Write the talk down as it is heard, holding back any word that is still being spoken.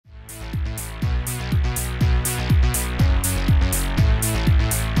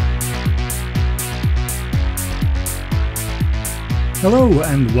Hello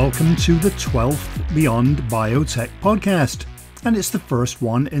and welcome to the 12th Beyond Biotech podcast, and it's the first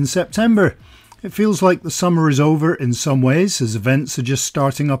one in September. It feels like the summer is over in some ways as events are just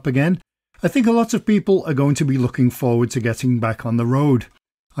starting up again. I think a lot of people are going to be looking forward to getting back on the road.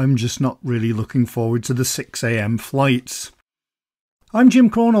 I'm just not really looking forward to the 6 a.m. flights. I'm Jim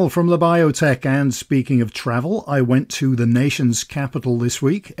Cornell from Labiotech, and speaking of travel, I went to the nation's capital this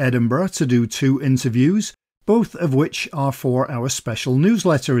week, Edinburgh, to do 2 interviews, both of which are for our special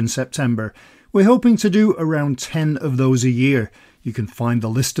newsletter in September. We're hoping to do around 10 of those a year. You can find the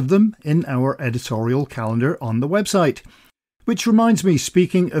list of them in our editorial calendar on the website. Which reminds me,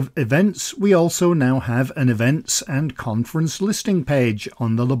 speaking of events, we also now have an events and conference listing page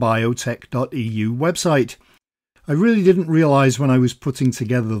on the Labiotech.eu website. I really didn't realise when I was putting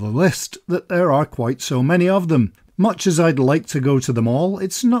together the list that there are quite so many of them. Much as I'd like to go to them all,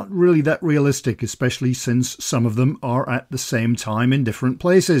 it's not really that realistic, especially since some of them are at the same time in different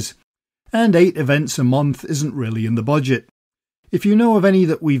places. And 8 events a month isn't really in the budget. If you know of any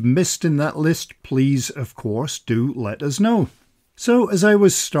that we've missed in that list, please, of course, do let us know. So, as I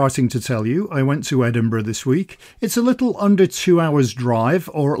was starting to tell you, I went to Edinburgh this week. It's a little under 2 hours drive,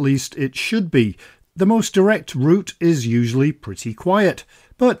 or at least it should be. The most direct route is usually pretty quiet,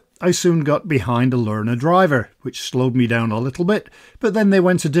 but I soon got behind a learner driver, which slowed me down a little bit, but then they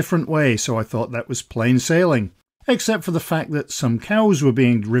went a different way, so I thought that was plain sailing, except for the fact that some cows were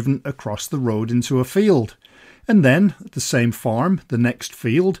being driven across the road into a field. And then, at the same farm, the next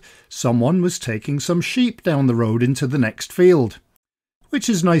field, someone was taking some sheep down the road into the next field. Which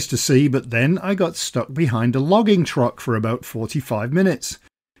is nice to see, but then I got stuck behind a logging truck for about 45 minutes.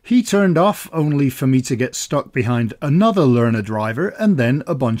 He turned off only for me to get stuck behind another learner driver and then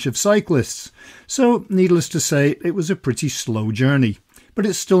a bunch of cyclists. So, needless to say, it was a pretty slow journey. But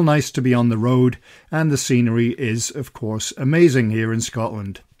it's still nice to be on the road, and the scenery is, of course, amazing here in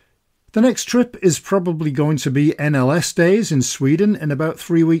Scotland. The next trip is probably going to be NLS Days in Sweden in about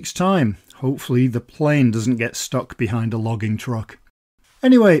 3 weeks' time. Hopefully the plane doesn't get stuck behind a logging truck.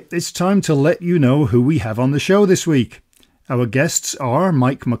 Anyway, it's time to let you know who we have on the show this week. Our guests are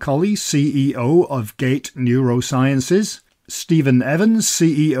Mike McCully, CEO of Gate Neurosciences, Stephen Evans,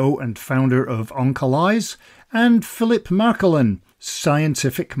 CEO and founder of Oncolyze, and Philipp Markolin,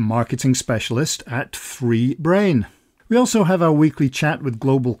 Scientific Marketing Specialist at 3Brain. We also have our weekly chat with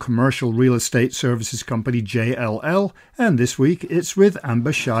global commercial real estate services company JLL, and this week it's with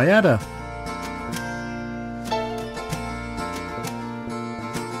Amber Schiada.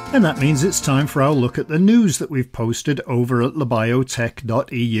 And that means it's time for our look at the news that we've posted over at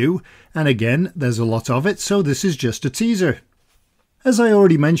Biotech.eu, and again, there's a lot of it, so this is just a teaser. As I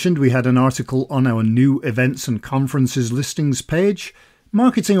already mentioned, we had an article on our new events and conferences listings page.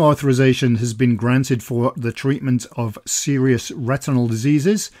 Marketing authorization has been granted for the treatment of serious retinal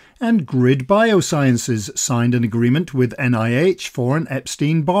diseases, and Grid Biosciences signed an agreement with NIH for an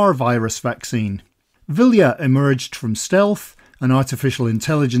Epstein-Barr virus vaccine. Vilya emerged from stealth. An artificial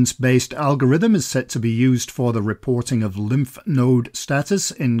intelligence-based algorithm is set to be used for the reporting of lymph node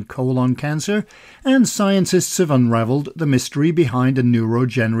status in colon cancer, and scientists have unravelled the mystery behind a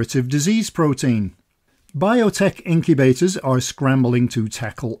neurodegenerative disease protein. Biotech incubators are scrambling to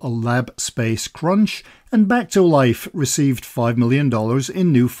tackle a lab space crunch, and Bactolife received $5 million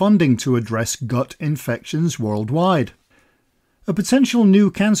in new funding to address gut infections worldwide. A potential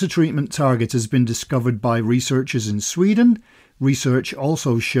new cancer treatment target has been discovered by researchers in Sweden. Research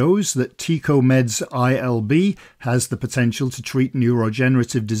also shows that Ticomed's ILB has the potential to treat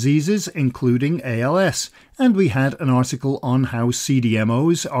neurodegenerative diseases, including ALS, and we had an article on how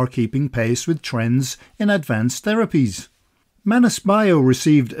CDMOs are keeping pace with trends in advanced therapies. Manus Bio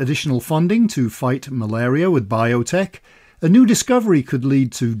received additional funding to fight malaria with biotech. A new discovery could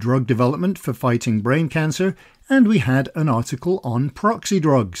lead to drug development for fighting brain cancer, and we had an article on proxy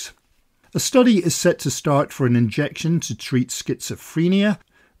drugs. A study is set to start for an injection to treat schizophrenia.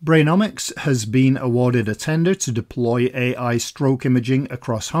 Brainomics has been awarded a tender to deploy AI stroke imaging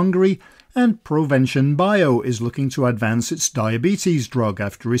across Hungary, and Provention Bio is looking to advance its diabetes drug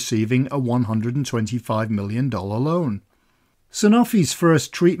after receiving a $125 million loan. Sanofi's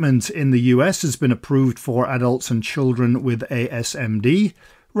first treatment in the US has been approved for adults and children with ASMD.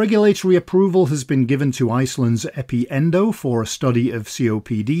 Regulatory approval has been given to Iceland's EpiEndo for a study of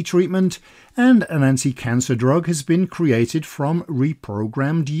COPD treatment, and an anti-cancer drug has been created from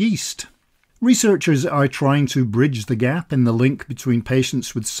reprogrammed yeast. Researchers are trying to bridge the gap in the link between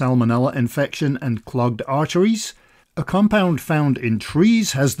patients with salmonella infection and clogged arteries. A compound found in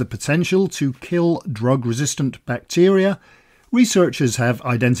trees has the potential to kill drug-resistant bacteria. Researchers have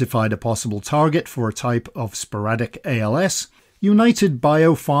identified a possible target for a type of sporadic ALS. United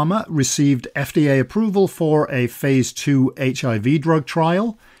Biopharma received FDA approval for a Phase 2 HIV drug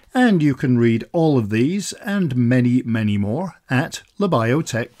trial, and you can read all of these and many, many more at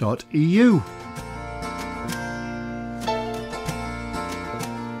Labiotech.eu.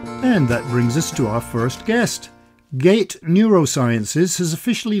 And that brings us to our first guest. Gate Neurosciences has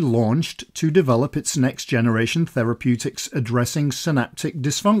officially launched to develop its next-generation therapeutics addressing synaptic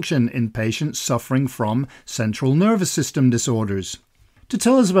dysfunction in patients suffering from central nervous system disorders. To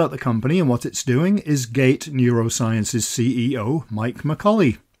tell us about the company and what it's doing is Gate Neurosciences CEO Mike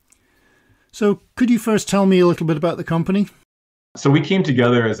McCully. So could you first tell me a little bit about the company? So we came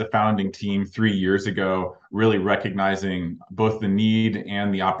together as a founding team 3 years ago, really recognizing both the need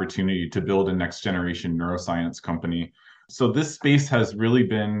and the opportunity to build a next generation neuroscience company. So this space has really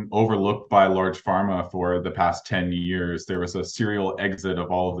been overlooked by large pharma for the past 10 years. There was a serial exit of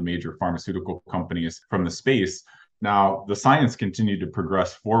all of the major pharmaceutical companies from the space. Now, the science continued to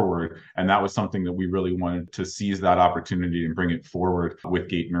progress forward, and that was something that we really wanted to seize that opportunity and bring it forward with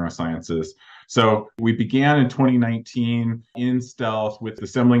Gate Neurosciences. So we began in 2019 in stealth with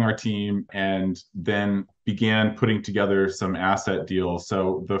assembling our team and then began putting together some asset deals.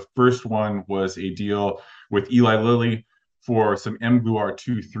 So the first one was a deal with Eli Lilly for some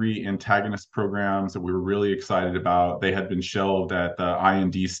mGluR2/3 antagonist programs that we were really excited about. They had been shelved at the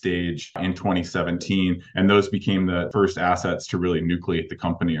IND stage in 2017, and those became the first assets to really nucleate the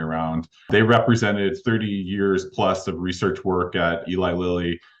company around. They represented 30 years plus of research work at Eli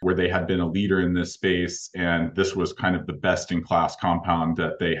Lilly, where they had been a leader in this space, and this was kind of the best-in-class compound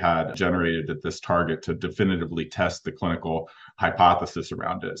that they had generated at this target to definitively test the clinical hypothesis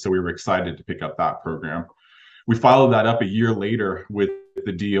around it. So we were excited to pick up that program. We followed that up a year later with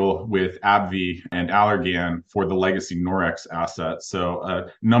the deal with AbbVie and Allergan for the legacy Norx asset. So a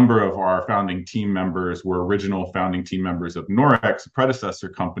number of our founding team members were original founding team members of Norx, a predecessor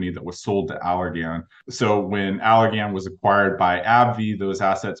company that was sold to Allergan. So when Allergan was acquired by AbbVie, those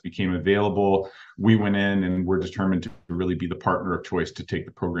assets became available. We went in and were determined to really be the partner of choice to take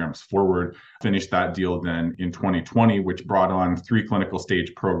the programs forward. Finished that deal then in 2020, which brought on 3 clinical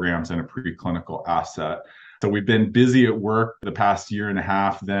stage programs and a preclinical asset. So we've been busy at work the past year and a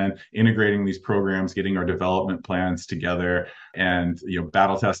half, then integrating these programs, getting our development plans together and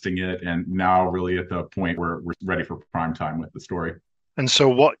battle testing it. And now really at the point where we're ready for prime time with the story. And so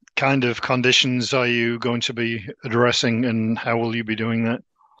what kind of conditions are you going to be addressing and how will you be doing that?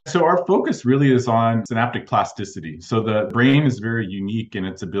 So our focus really is on synaptic plasticity. So the brain is very unique in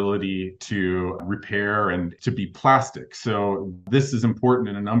its ability to repair and to be plastic. So this is important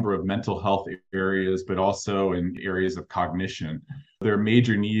in a number of mental health areas, but also in areas of cognition. There are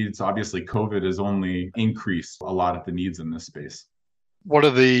major needs. Obviously, COVID has only increased a lot of the needs in this space. What are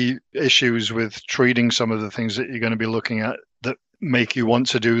the issues with treating some of the things that you're going to be looking at that make you want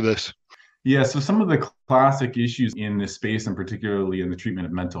to do this? Yeah, so some of the classic issues in this space, and particularly in the treatment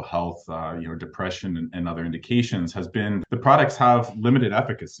of mental health, depression and other indications, has been the products have limited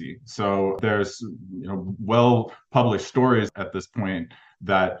efficacy. So there's well-published stories at this point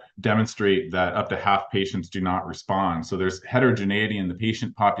that demonstrate that up to half patients do not respond. So there's heterogeneity in the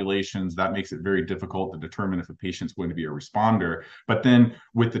patient populations. That makes it very difficult to determine if a patient's going to be a responder. But then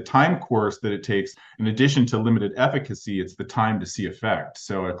with the time course that it takes, in addition to limited efficacy, it's the time to see effect.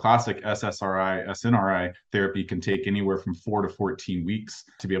 So a classic SSRI, SNRI therapy can take anywhere from 4 to 14 weeks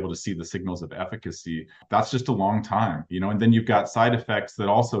to be able to see the signals of efficacy. That's just a long time, and then you've got side effects that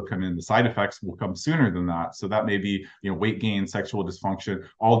also come in. The side effects will come sooner than that. So that may be, weight gain, sexual dysfunction,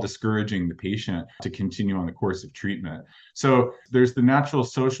 all discouraging the patient to continue on the course of treatment. So there's the natural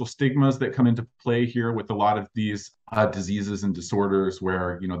social stigmas that come into play here with a lot of these diseases and disorders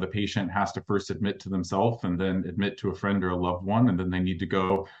where, the patient has to first admit to themselves and then admit to a friend or a loved one, and then they need to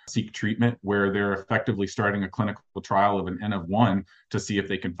go seek treatment where they're effectively starting a clinical trial of an N of 1 to see if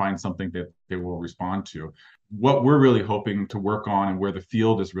they can find something that they will respond to. What we're really hoping to work on and where the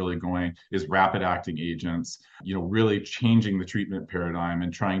field is really going is rapid acting agents, really changing the treatment paradigm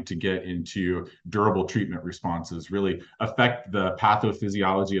and trying to get into durable treatment responses, really affect the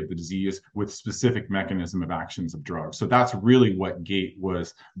pathophysiology of the disease with specific mechanism of actions of drugs. So that's really what Gate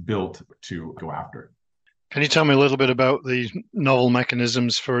was built to go after. Can you tell me a little bit about the novel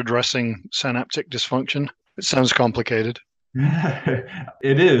mechanisms for addressing synaptic dysfunction? It sounds complicated.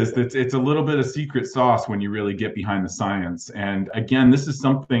 It is. It's a little bit of secret sauce when you really get behind the science. And again, this is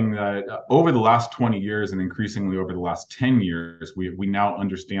something that over the last 20 years and increasingly over the last 10 years, we now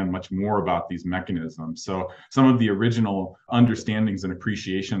understand much more about these mechanisms. So some of the original understandings and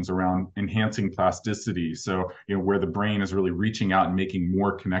appreciations around enhancing plasticity. So, where the brain is really reaching out and making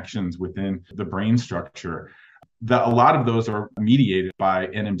more connections within the brain structure. that a lot of those are mediated by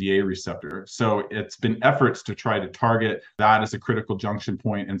NMDA receptor. So it's been efforts to try to target that as a critical junction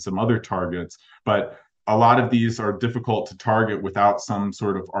point and some other targets, but a lot of these are difficult to target without some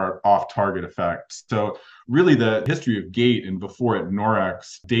sort of off-target effect. So really the history of Gate and before at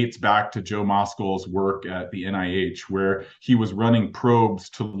Norex dates back to Joe Moskale's work at the NIH, where he was running probes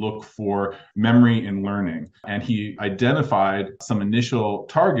to look for memory and learning. And he identified some initial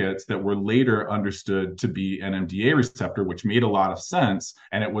targets that were later understood to be NMDA receptor, which made a lot of sense.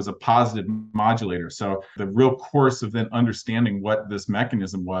 And it was a positive modulator. So the real course of then understanding what this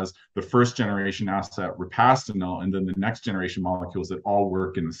mechanism was, the first generation asset, Repastinel, and then the next generation molecules that all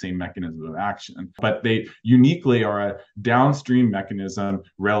work in the same mechanism of action. But they uniquely are a downstream mechanism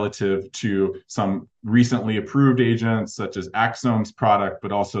relative to some recently approved agents such as Axsome's product,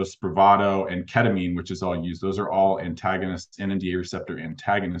 but also Spravato and ketamine, which is all used. Those are all antagonists, NMDA receptor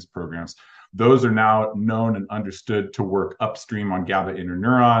antagonist programs. Those are now known and understood to work upstream on GABA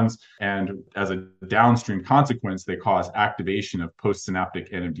interneurons. And as a downstream consequence, they cause activation of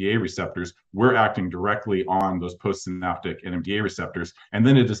postsynaptic NMDA receptors. We're acting directly on those postsynaptic NMDA receptors. And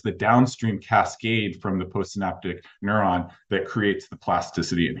then it is the downstream cascade from the postsynaptic neuron that creates the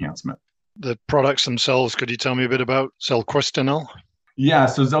plasticity enhancement. The products themselves, could you tell me a bit about Zelquistinel? Yeah,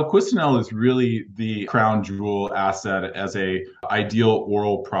 so Zelquistinel is really the crown jewel asset as a ideal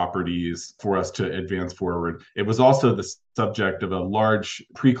oral properties for us to advance forward. It was also the subject of a large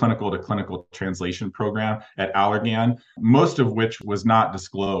preclinical to clinical translation program at Allergan, most of which was not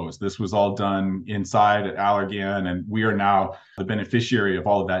disclosed. This was all done inside at Allergan, and we are now the beneficiary of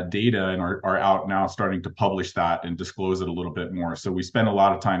all of that data and are out now starting to publish that and disclose it a little bit more. So we spent a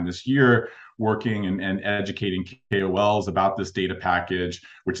lot of time this year working and educating KOLs about this data package,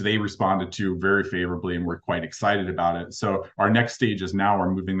 which they responded to very favorably and we're quite excited about it. So our next stage is now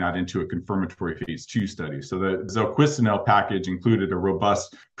we're moving that into a confirmatory phase 2 study. So the Zelquistinel package included a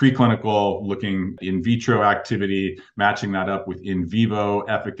robust preclinical looking in vitro activity, matching that up with in vivo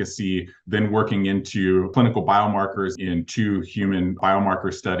efficacy, then working into clinical biomarkers in 2 human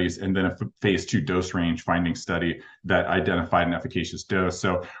biomarker studies, and then a phase 2 dose range finding study that identified an efficacious dose.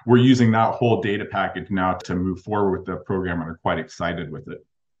 So we're using that whole data package now to move forward with the program and are quite excited with it.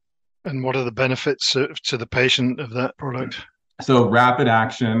 And what are the benefits to the patient of that product? So rapid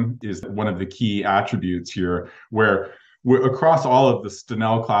action is one of the key attributes here, where across all of the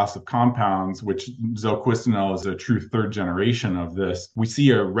stenel class of compounds, which Zelquistinel is a true third generation of this, we see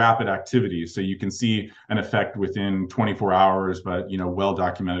a rapid activity. So you can see an effect within 24 hours, but well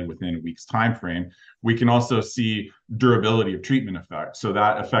documented within a week's time frame. We can also see durability of treatment effect. So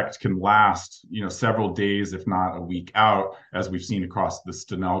that effect can last, several days, if not a week out, as we've seen across the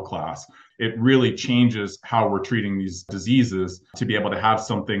stenel class. It really changes how we're treating these diseases to be able to have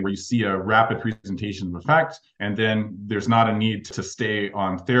something where you see a rapid presentation of effect, and then there's not a need to stay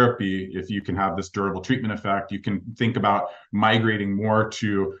on therapy. If you can have this durable treatment effect, you can think about migrating more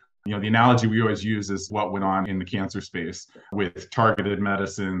to the analogy we always use is what went on in the cancer space with targeted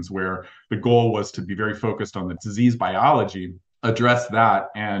medicines, where the goal was to be very focused on the disease biology, address that,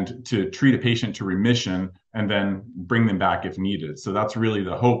 and to treat a patient to remission and then bring them back if needed. So that's really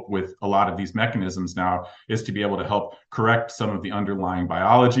the hope with a lot of these mechanisms now, is to be able to help correct some of the underlying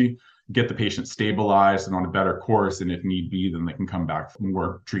biology, get the patient stabilized and on a better course, and if need be, then they can come back for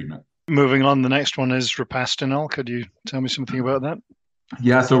more treatment. Moving on, the next one is Repastinel. Could you tell me something about that?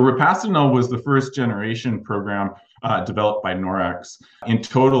 Yeah, so Repastinel was the first generation program developed by Norex. In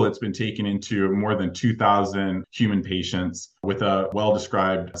total, it's been taken into more than 2,000 human patients with a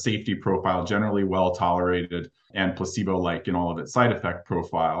well-described safety profile, generally well tolerated and placebo-like in all of its side effect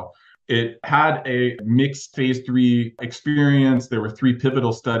profile. It had a mixed phase 3 experience. There were 3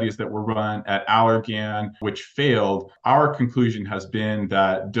 pivotal studies that were run at Allergan, which failed. Our conclusion has been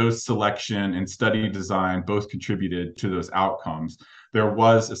that dose selection and study design both contributed to those outcomes. There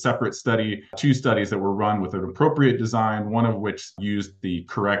was a separate study, 2 studies that were run with an appropriate design, one of which used the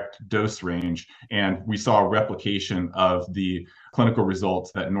correct dose range. And we saw a replication of the clinical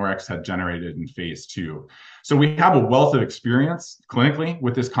results that Norex had generated in phase 2. So we have a wealth of experience clinically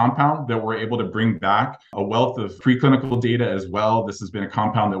with this compound that we're able to bring back, a wealth of preclinical data as well. This has been a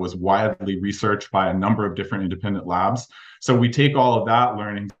compound that was widely researched by a number of different independent labs. So we take all of that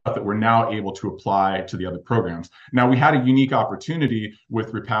learning that we're now able to apply to the other programs. Now, we had a unique opportunity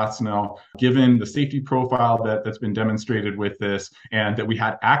with Repastinel, given the safety profile that's been demonstrated with this, and that we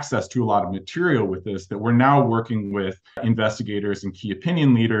had access to a lot of material with this, that we're now working with investigators investigators and key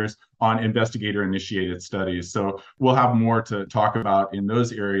opinion leaders on investigator-initiated studies. So we'll have more to talk about in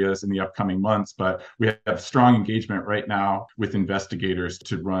those areas in the upcoming months, but we have strong engagement right now with investigators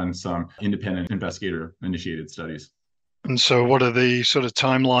to run some independent investigator-initiated studies. And so what are the sort of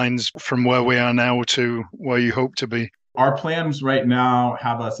timelines from where we are now to where you hope to be? Our plans right now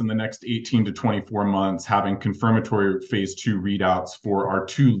have us in the next 18 to 24 months having confirmatory phase 2 readouts for our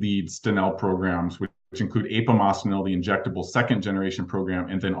 2 lead Stenel programs, which include Apomostanil, the injectable second generation program,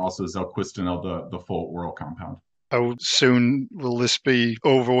 and then also Zelquistonel, the full oral compound. How soon will this be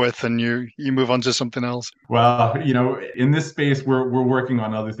over with and you move on to something else? Well, in this space, we're working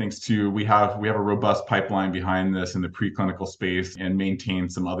on other things too. We have a robust pipeline behind this in the preclinical space and maintain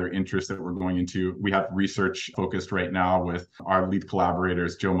some other interests that we're going into. We have research focused right now with our lead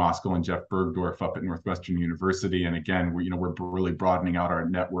collaborators, Joe Moskal and Jeff Bergdorf up at Northwestern University. And again, we're really broadening out our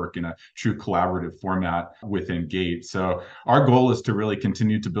network in a true collaborative format within Gate. So our goal is to really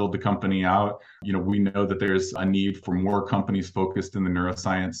continue to build the company out. We know that there's a need for more companies focused in the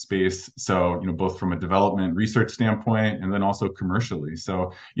neuroscience space. So, both from a development research standpoint and then also commercially.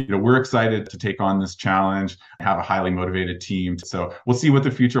 So, we're excited to take on this challenge, have a highly motivated team. So we'll see what the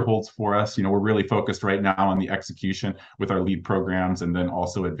future holds for us. We're really focused right now on the execution with our lead programs and then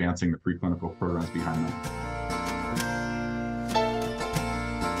also advancing the preclinical programs behind them.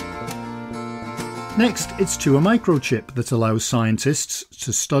 Next, it's to a microchip that allows scientists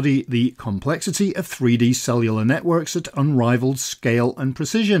to study the complexity of 3D cellular networks at unrivaled scale and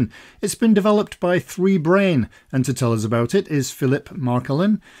precision. It's been developed by 3Brain, and to tell us about it is Philipp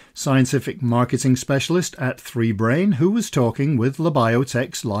Markolin, scientific marketing specialist at 3Brain, who was talking with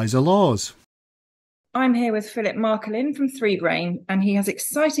Labiotech's Liza Laws. I'm here with Philipp Markolin from 3Brain, and he has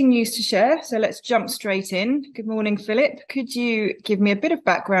exciting news to share, so let's jump straight in. Good morning, Philipp. Could you give me a bit of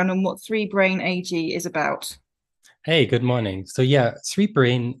background on what 3Brain AG is about? Hey, good morning. So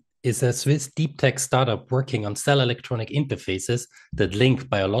 3Brain is a Swiss deep tech startup working on cell electronic interfaces that link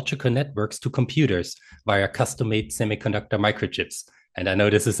biological networks to computers via custom-made semiconductor microchips. And I know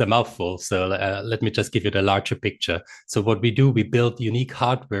this is a mouthful, so let me just give you the larger picture. So what we do, we build unique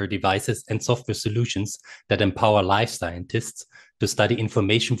hardware devices and software solutions that empower life scientists to study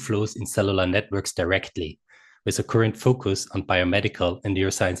information flows in cellular networks directly, with a current focus on biomedical and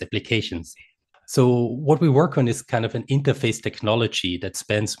neuroscience applications. So what we work on is kind of an interface technology that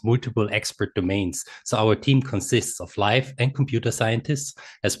spans multiple expert domains. So our team consists of life and computer scientists,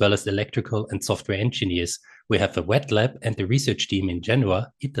 as well as electrical and software engineers. We have a wet lab and a research team in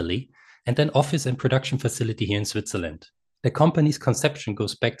Genoa, Italy, and an office and production facility here in Switzerland. The company's conception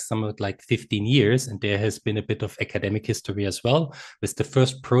goes back somewhat like 15 years, and there has been a bit of academic history as well, with the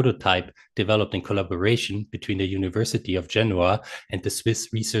first prototype developed in collaboration between the University of Genoa and the Swiss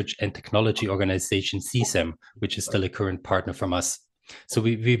Research and Technology Organization CSEM, which is still a current partner from us. So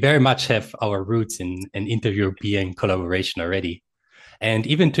we very much have our roots in an inter-European collaboration already. And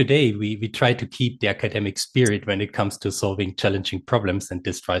even today, we try to keep the academic spirit when it comes to solving challenging problems, and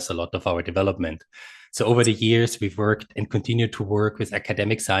this drives a lot of our development. So over the years, we've worked and continue to work with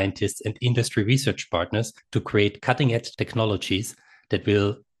academic scientists and industry research partners to create cutting-edge technologies that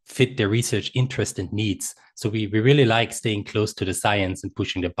will fit their research interest and needs. So we really like staying close to the science and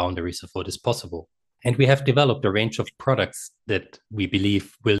pushing the boundaries of what is possible. And we have developed a range of products that we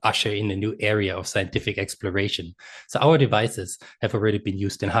believe will usher in a new area of scientific exploration. So our devices have already been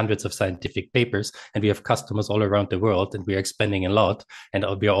used in hundreds of scientific papers, and we have customers all around the world, and we are expanding a lot. And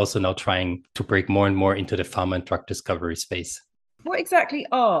we are also now trying to break more and more into the pharma and drug discovery space. What exactly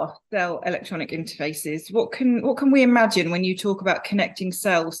are cell electronic interfaces? What can we imagine when you talk about connecting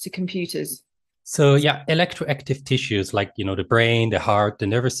cells to computers? So electroactive tissues like, the brain, the heart, the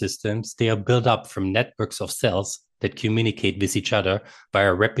nervous systems, they are built up from networks of cells that communicate with each other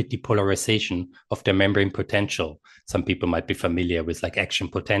via rapid depolarization of their membrane potential. Some people might be familiar with like action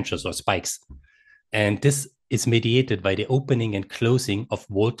potentials or spikes. And this is mediated by the opening and closing of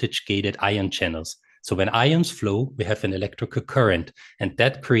voltage-gated ion channels. So when ions flow, we have an electrical current, and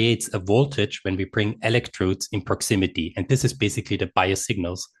that creates a voltage when we bring electrodes in proximity. And this is basically the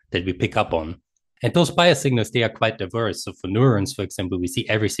biosignals that we pick up on. And those biosignals, they are quite diverse. So for neurons, for example, we see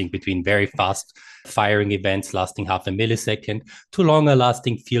everything between very fast firing events lasting half a millisecond to longer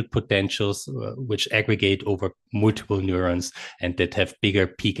lasting field potentials, which aggregate over multiple neurons and that have bigger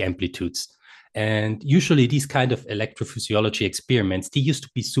peak amplitudes. And usually these kind of electrophysiology experiments, they used to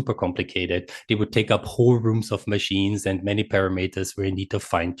be super complicated. They would take up whole rooms of machines and many parameters were in need of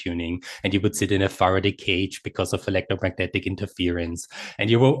fine tuning. And you would sit in a Faraday cage because of electromagnetic interference. And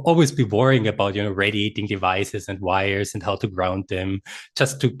you will always be worrying about, radiating devices and wires and how to ground them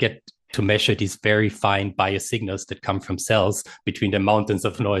just to get to measure these very fine biosignals that come from cells between the mountains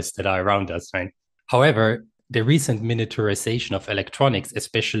of noise that are around us, right? However, the recent miniaturization of electronics,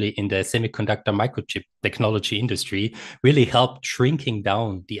 especially in the semiconductor microchip technology industry, really helped shrinking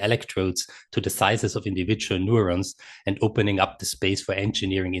down the electrodes to the sizes of individual neurons and opening up the space for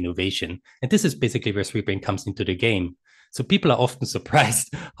engineering innovation. And this is basically where 3Brain comes into the game. So people are often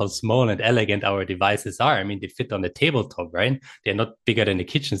surprised how small and elegant our devices are. I mean, they fit on the tabletop, right? They're not bigger than the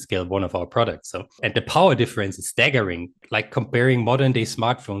kitchen scale of one of our products. So, and the power difference is staggering, like comparing modern day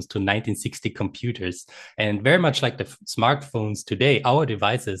smartphones to 1960 computers. And very much like the smartphones today, our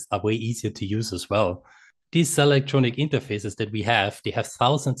devices are way easier to use as well. These cell electronic interfaces that we have, they have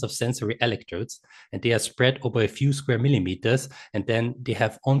thousands of sensory electrodes, and they are spread over a few square millimeters. And then they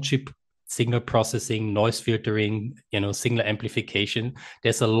have on-chip signal processing, noise filtering, signal amplification.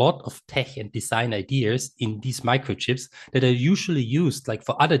 There's a lot of tech and design ideas in these microchips that are usually used like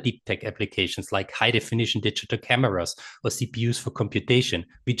for other deep tech applications, like high definition digital cameras or CPUs for computation.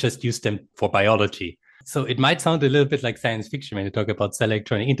 We just use them for biology. So it might sound a little bit like science fiction when you talk about cell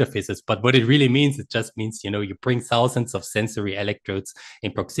electronic interfaces, but what it really means, it just means, you bring thousands of sensory electrodes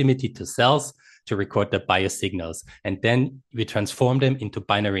in proximity to cells to record the biosignals. And then we transform them into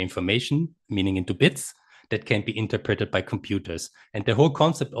binary information, meaning into bits that can be interpreted by computers. And the whole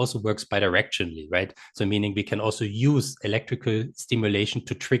concept also works bidirectionally, right? So meaning we can also use electrical stimulation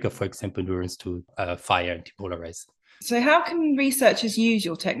to trigger, for example, neurons to fire and depolarize. So how can researchers use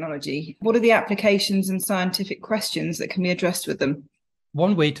your technology? What are the applications and scientific questions that can be addressed with them?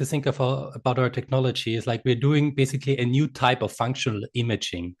 One way to think about our technology is like we're doing basically a new type of functional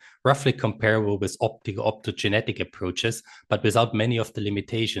imaging, roughly comparable with optogenetic approaches, but without many of the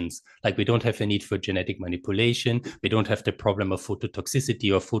limitations. Like we don't have a need for genetic manipulation. We don't have the problem of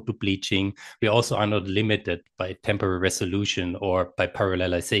phototoxicity or photobleaching. We also are not limited by temporal resolution or by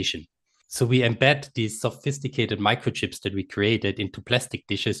parallelization. So we embed these sophisticated microchips that we created into plastic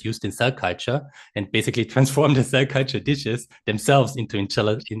dishes used in cell culture and basically transform the cell culture dishes themselves into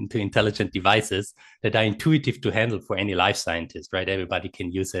intelligent devices that are intuitive to handle for any life scientist, right? Everybody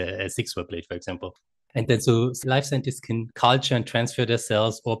can use a 6-well plate, for example. And then so life scientists can culture and transfer their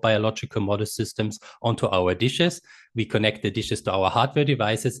cells or biological model systems onto our dishes. We connect the dishes to our hardware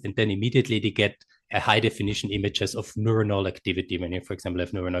devices, and then immediately they get a high definition images of neuronal activity when you, for example,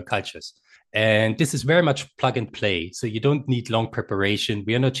 have neuronal cultures. And this is very much plug and play. So you don't need long preparation.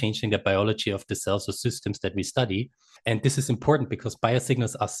 We are not changing the biology of the cells or systems that we study. And this is important because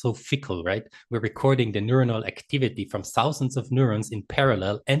biosignals are so fickle, right? We're recording the neuronal activity from thousands of neurons in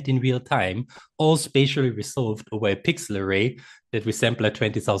parallel and in real time, all spatially resolved over a pixel array that we sample at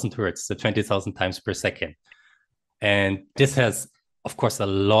 20,000 hertz, so 20,000 times per second. And this has, of course, a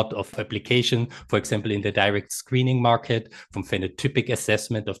lot of application, for example, in the direct screening market, from phenotypic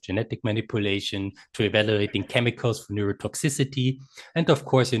assessment of genetic manipulation to evaluating chemicals for neurotoxicity. And of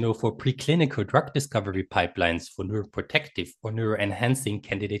course, for preclinical drug discovery pipelines for neuroprotective or neuroenhancing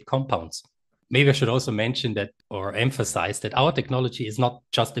candidate compounds. Maybe I should also mention that or emphasize that our technology is not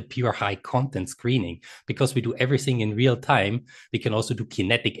just a pure high content screening. Because we do everything in real time, we can also do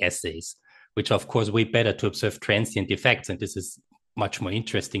kinetic assays, which are, of course, way better to observe transient effects. And this is much more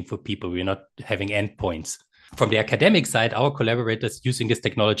interesting for people. We're not having endpoints. From the academic side, our collaborators using this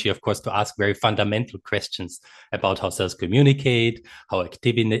technology, of course, to ask very fundamental questions about how cells communicate, how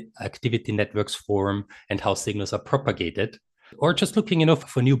activity networks form, and how signals are propagated. Or just looking,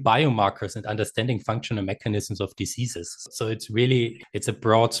 for new biomarkers and understanding functional mechanisms of diseases. So it's a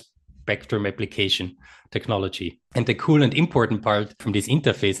broad spectrum application technology. And the cool and important part from these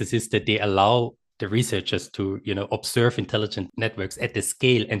interfaces is that they allow the researchers to, observe intelligent networks at the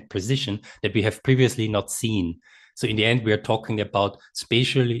scale and precision that we have previously not seen. So in the end, we are talking about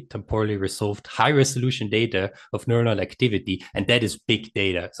spatially, temporally resolved, high-resolution data of neuronal activity, and that is big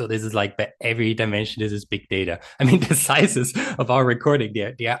data. So this is like by every dimension, this is big data. I mean, the sizes of our recording,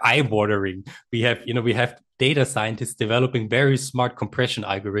 they are eye-watering. We have data scientists developing very smart compression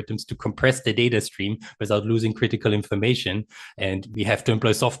algorithms to compress the data stream without losing critical information. And we have to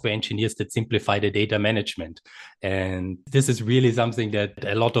employ software engineers that simplify the data management. And this is really something that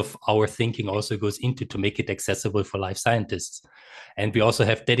a lot of our thinking also goes into to make it accessible for life scientists. And we also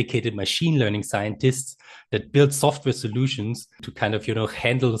have dedicated machine learning scientists that build software solutions to kind of,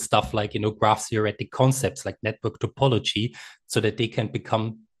 handle stuff like, graph theoretic concepts like network topology, so that they can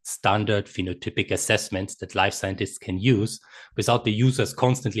become standard phenotypic assessments that life scientists can use without the users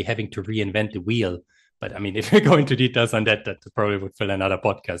constantly having to reinvent the wheel. But I mean, if we go into details on that, that probably would fill another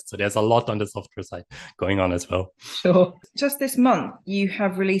podcast. So there's a lot on the software side going on as well. Sure. Just this month, you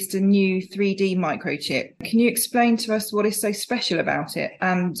have released a new 3D microchip. Can you explain to us what is so special about it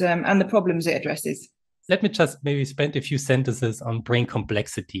and the problems it addresses? Let me just maybe spend a few sentences on brain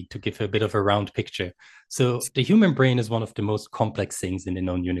complexity to give a bit of a round picture. So the human brain is one of the most complex things in the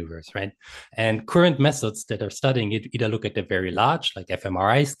known universe, right? And current methods that are studying it either look at the very large, like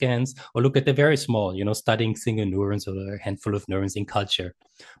fMRI scans, or look at the very small, studying single neurons or a handful of neurons in culture.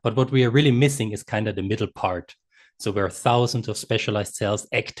 But what we are really missing is kind of the middle part. So where thousands of specialized cells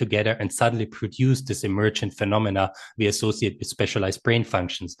act together and suddenly produce this emergent phenomena we associate with specialized brain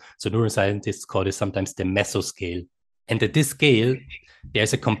functions. So neuroscientists call this sometimes the mesoscale. And at this scale,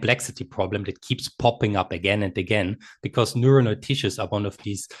 there's a complexity problem that keeps popping up again and again because neuronal tissues are one of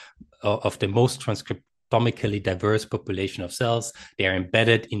these of the most transcriptomically diverse population of cells. They are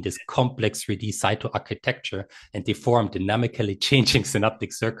embedded in this complex 3D cytoarchitecture and they form dynamically changing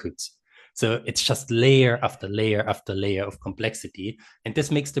synaptic circuits. So it's just layer after layer after layer of complexity. And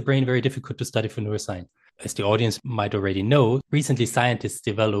this makes the brain very difficult to study for neuroscience. As the audience might already know, recently scientists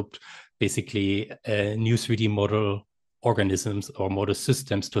developed basically new 3D model organisms or model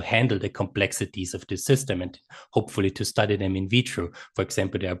systems to handle the complexities of the system and hopefully to study them in vitro. For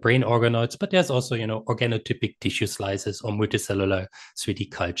example, there are brain organoids, but there's also, organotypic tissue slices or multicellular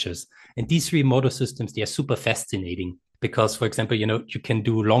 3D cultures. And these three model systems, they are super fascinating. Because, for example, you can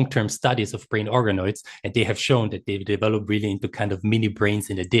do long-term studies of brain organoids, and they have shown that they develop really into kind of mini brains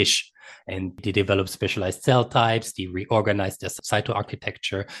in a dish. And they develop specialized cell types, they reorganize their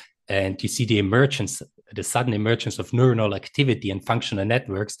cytoarchitecture, and you see the sudden emergence of neuronal activity and functional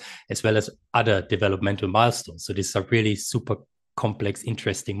networks, as well as other developmental milestones. So these are really super complex,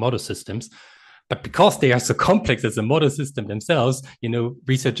 interesting model systems. But because they are so complex as a model system themselves,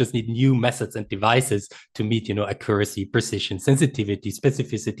 researchers need new methods and devices to meet, accuracy, precision, sensitivity,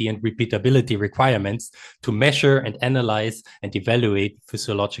 specificity, and repeatability requirements to measure and analyze and evaluate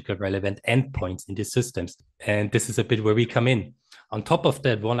physiological relevant endpoints in these systems. And this is a bit where we come in. On top of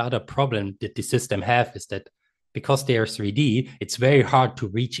that, one other problem that the system have is that because they are 3D, it's very hard to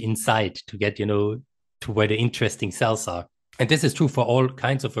reach inside to get, to where the interesting cells are. And this is true for all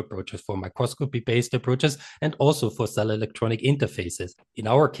kinds of approaches, for microscopy-based approaches, and also for cell electronic interfaces. In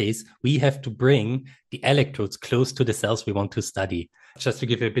our case, we have to bring the electrodes close to the cells we want to study. Just to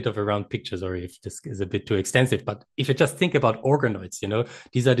give you a bit of a round picture, sorry if this is a bit too extensive, but if you just think about organoids,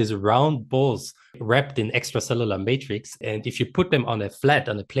 these are these round balls wrapped in extracellular matrix. And if you put them on a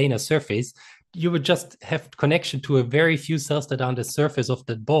planar surface, you would just have connection to a very few cells that are on the surface of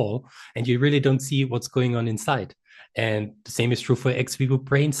that ball, and you really don't see what's going on inside. And the same is true for ex vivo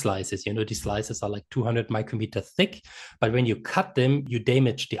brain slices. These slices are like 200 micrometer thick, but when you cut them, you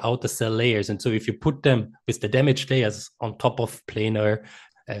damage the outer cell layers. And so if you put them with the damaged layers on top of planar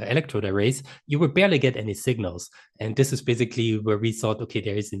electrode arrays, you will barely get any signals. And this is basically where we thought, okay,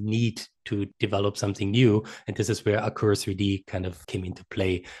 there is a need to develop something new. And this is where Akura 3D kind of came into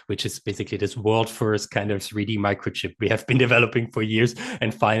play, which is basically this world first kind of 3D microchip we have been developing for years.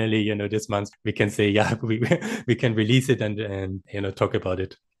 And finally, this month we can say, yeah, we can release it and talk about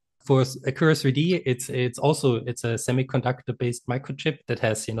it. For Akura 3D, it's a semiconductor-based microchip that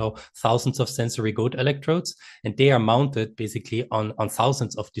has, thousands of sensory goat electrodes, and they are mounted basically on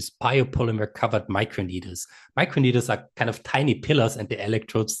thousands of these biopolymer-covered microneedles. Microneedles are kind of tiny pillars, and the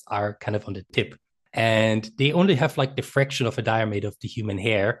electrodes are kind of on the tip. And they only have like the fraction of a diameter of the human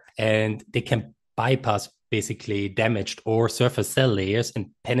hair, and they can bypass basically damaged or surface cell layers and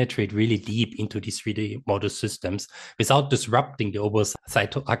penetrate really deep into these 3D model systems without disrupting the overall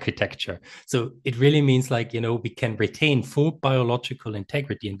cytoarchitecture. So it really means we can retain full biological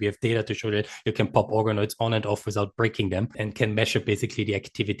integrity, and we have data to show that you can pop organoids on and off without breaking them and can measure basically the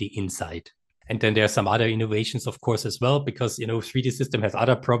activity inside. And then there are some other innovations, of course, as well, because, 3D system has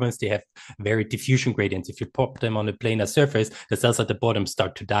other problems. They have very diffusion gradients. If you pop them on a planar surface, the cells at the bottom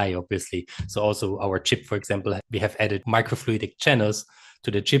start to die, obviously. So also our chip, for example, we have added microfluidic channels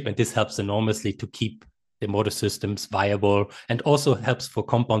to the chip, and this helps enormously to keep the motor systems viable and also helps for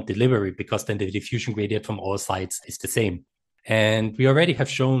compound delivery because then the diffusion gradient from all sides is the same. And we already have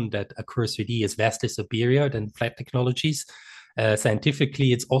shown that Akura 3D is vastly superior than flat technologies.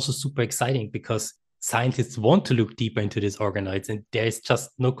 Scientifically, it's also super exciting because scientists want to look deeper into these organoids, and there is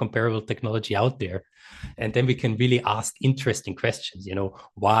just no comparable technology out there. And then we can really ask interesting questions,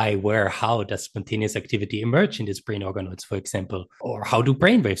 why, where, how does spontaneous activity emerge in these brain organoids, for example, or how do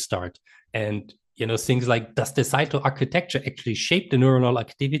brainwaves start? And things like, does the cytoarchitecture actually shape the neuronal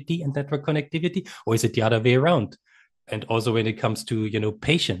activity and network connectivity, or is it the other way around? And also when it comes to,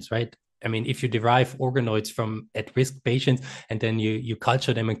 patients, right? I mean, if you derive organoids from at-risk patients and then you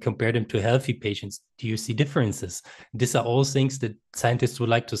culture them and compare them to healthy patients, do you see differences? These are all things that scientists would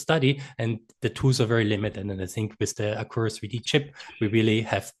like to study, and the tools are very limited. And I think with the Acura 3D chip, we really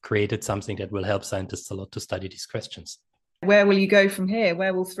have created something that will help scientists a lot to study these questions. Where will you go from here?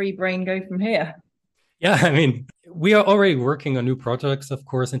 Where will 3Brain go from here? Yeah, I mean, we are already working on new products, of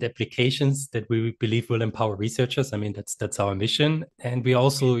course, and applications that we believe will empower researchers. I mean, that's our mission. And we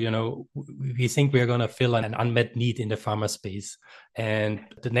also, we think we are going to fill an unmet need in the pharma space. And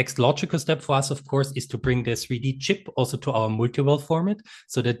the next logical step for us, of course, is to bring the 3D chip also to our multi-well format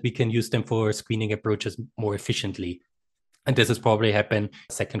so that we can use them for screening approaches more efficiently. And this is probably happen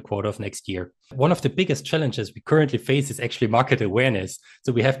second quarter of next year. One of the biggest challenges we currently face is actually market awareness.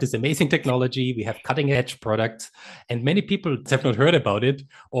 So we have this amazing technology, we have cutting edge products, and many people have not heard about it,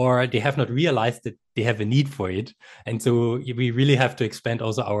 or they have not realized that they have a need for it. And so we really have to expand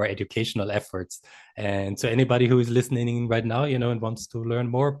also our educational efforts. And so anybody who is listening right now, and wants to learn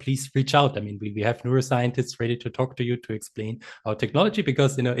more, please reach out. I mean, we have neuroscientists ready to talk to you to explain our technology,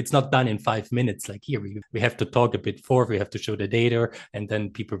 because, it's not done in 5 minutes. Like here, we have to talk a bit forth, we have to show the data, and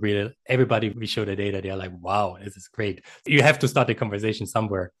then everybody we show the data, they're like, wow, this is great. You have to start a conversation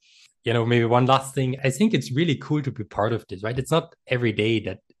somewhere. Maybe one last thing, I think it's really cool to be part of this, right? It's not every day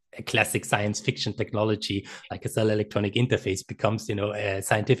that a classic science fiction technology like a cell electronic interface becomes, a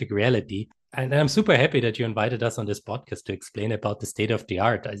scientific reality. And I'm super happy that you invited us on this podcast to explain about the state of the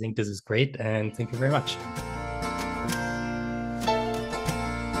art. I think this is great, and thank you very much.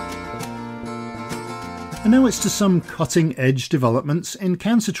 And now it's to some cutting-edge developments in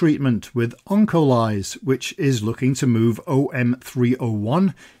cancer treatment with Oncolyze, which is looking to move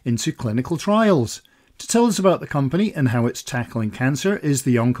OM301 into clinical trials. To tell us about the company and how it's tackling cancer is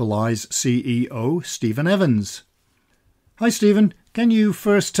the Oncolyze CEO, Stephen Evans. Hi, Stephen. Can you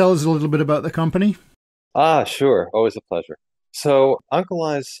first tell us a little bit about the company? Sure. Always a pleasure. So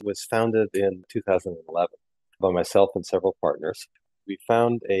Oncolyze was founded in 2011 by myself and several partners. We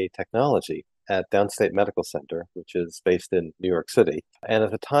found a technology at Downstate Medical Center, which is based in New York City. And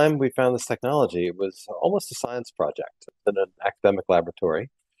at the time we found this technology, it was almost a science project in an academic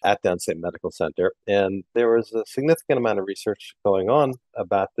laboratory at Downstate Medical Center. And there was a significant amount of research going on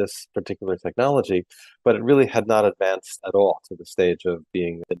about this particular technology, but it really had not advanced at all to the stage of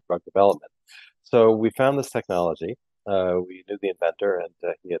being in drug development. So we found this technology. We knew the inventor,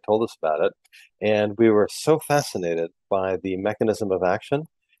 and he had told us about it. And we were so fascinated by the mechanism of action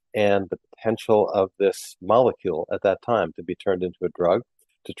and the potential of this molecule at that time to be turned into a drug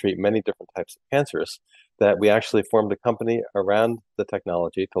to treat many different types of cancers, that we actually formed a company around the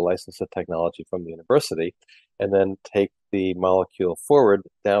technology to license the technology from the university and then take the molecule forward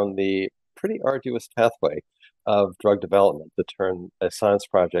down the pretty arduous pathway of drug development to turn a science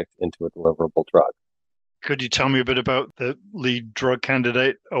project into a deliverable drug. Could you tell me a bit about the lead drug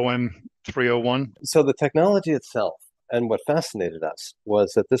candidate, OM301? So the technology itself, and what fascinated us,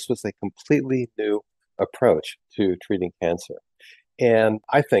 was that this was a completely new approach to treating cancer. And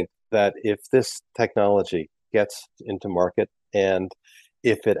I think that if this technology gets into market and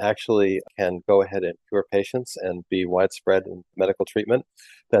if it actually can go ahead and cure patients and be widespread in medical treatment,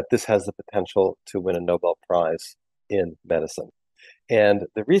 that this has the potential to win a Nobel Prize in medicine. And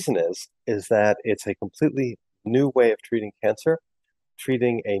the reason is that it's a completely new way of treating cancer,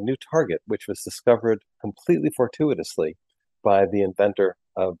 treating a new target, which was discovered completely fortuitously by the inventor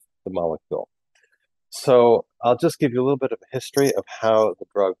of the molecule. So I'll just give you a little bit of a history of how the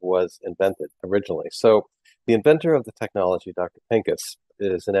drug was invented originally. So the inventor of the technology, Dr. Pincus,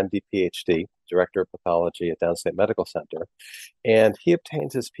 is an MD PhD, director of pathology at Downstate Medical Center, and he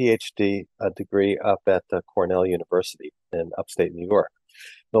obtained his PhD degree up at Cornell University in upstate New York.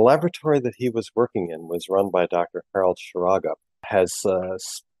 The laboratory that he was working in was run by Dr. Harold Sharaga, has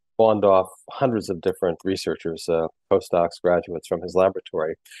spawned off hundreds of different researchers, postdocs, graduates from his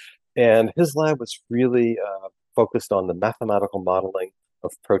laboratory. And his lab was really focused on the mathematical modeling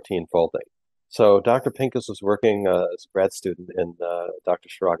of protein folding. So Dr. Pincus was working as a grad student in Dr.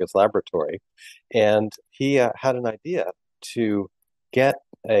 Sharaga's laboratory, and he had an idea to get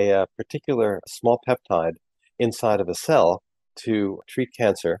a particular small peptide inside of a cell to treat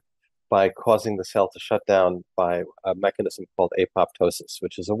cancer by causing the cell to shut down by a mechanism called apoptosis,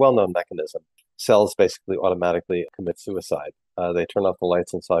 which is a well-known mechanism. Cells basically automatically commit suicide. They turn off the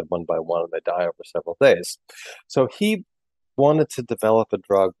lights inside one by one and they die over several days. So he wanted to develop a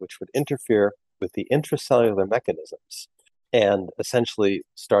drug which would interfere with the intracellular mechanisms and essentially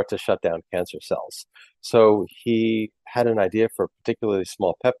start to shut down cancer cells. So he had an idea for a particularly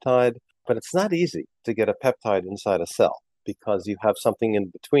small peptide, but it's not easy to get a peptide inside a cell because you have something in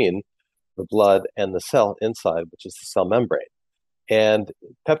between the blood, and the cell inside, which is the cell membrane. And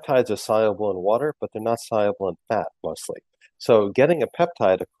peptides are soluble in water, but they're not soluble in fat mostly. So getting a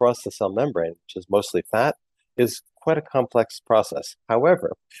peptide across the cell membrane, which is mostly fat, is quite a complex process.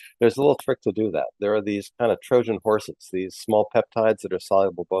 However, there's a little trick to do that. There are these kind of Trojan horses, these small peptides that are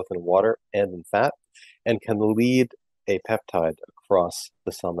soluble both in water and in fat, and can lead a peptide across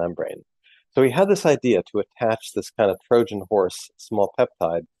the cell membrane. So he had this idea to attach this kind of Trojan horse small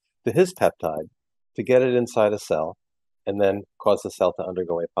peptide to his peptide to get it inside a cell and then cause the cell to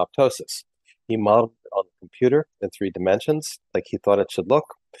undergo apoptosis. He modeled it on the computer in 3 dimensions, like he thought it should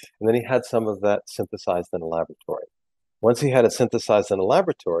look, and then he had some of that synthesized in a laboratory. Once he had it synthesized in a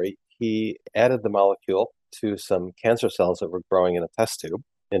laboratory, he added the molecule to some cancer cells that were growing in a test tube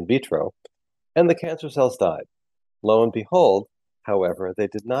in vitro, and the cancer cells died. Lo and behold, however, they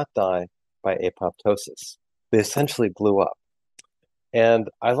did not die by apoptosis. They essentially blew up. And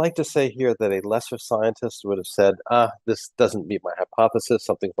I like to say here that a lesser scientist would have said, this doesn't meet my hypothesis,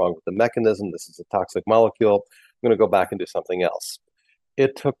 something's wrong with the mechanism, this is a toxic molecule, I'm going to go back and do something else.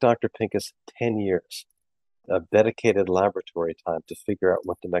 It took Dr. Pincus 10 years of dedicated laboratory time to figure out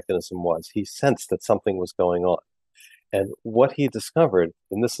what the mechanism was. He sensed that something was going on. And what he discovered,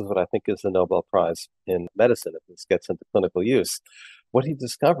 and this is what I think is the Nobel Prize in medicine if this gets into clinical use, what he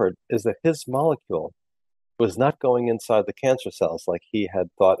discovered is that his molecule was not going inside the cancer cells like he had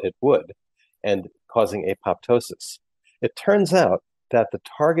thought it would and causing apoptosis. It turns out that the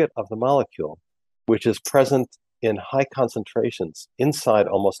target of the molecule, which is present in high concentrations inside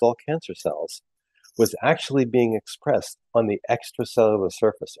almost all cancer cells, was actually being expressed on the extracellular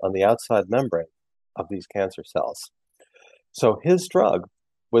surface, on the outside membrane of these cancer cells. So his drug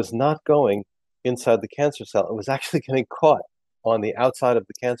was not going inside the cancer cell. It was actually getting caught on the outside of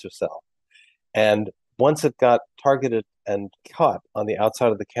the cancer cell. And once it got targeted and caught on the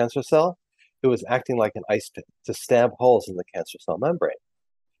outside of the cancer cell, it was acting like an ice pick to stab holes in the cancer cell membrane.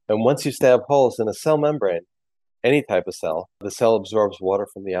 And once you stab holes in a cell membrane, any type of cell, the cell absorbs water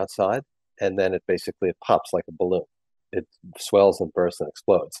from the outside, and then it pops like a balloon. It swells and bursts and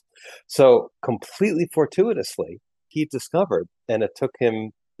explodes. So completely fortuitously, he discovered, and it took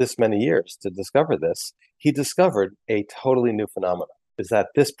him this many years to discover this, he discovered a totally new phenomenon, is that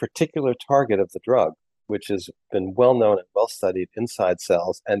this particular target of the drug, which has been well known and well studied inside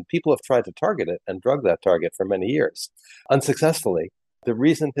cells, and people have tried to target it and drug that target for many years, unsuccessfully. The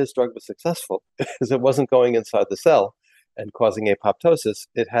reason his drug was successful is it wasn't going inside the cell and causing apoptosis.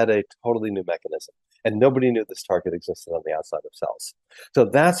 It had a totally new mechanism, and nobody knew this target existed on the outside of cells. So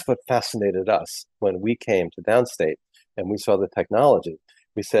that's what fascinated us when we came to Downstate and we saw the technology.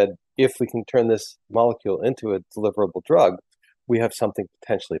 We said, if we can turn this molecule into a deliverable drug, we have something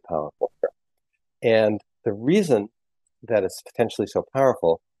potentially powerful here. And the reason that it's potentially so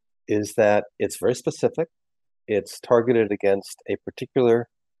powerful is that it's very specific. It's targeted against a particular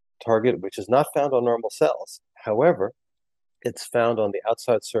target which is not found on normal cells. However, it's found on the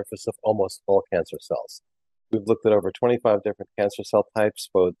outside surface of almost all cancer cells. We've looked at over 25 different cancer cell types,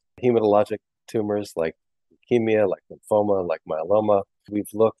 both hematologic tumors like leukemia, like lymphoma, like myeloma. We've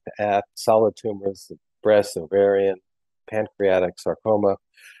looked at solid tumors, breast, ovarian, pancreatic, sarcoma.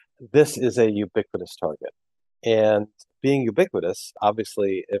 This is a ubiquitous target. And being ubiquitous,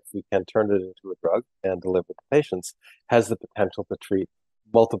 obviously, if we can turn it into a drug and deliver it to patients, has the potential to treat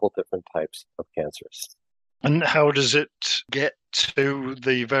multiple different types of cancers. And how does it get to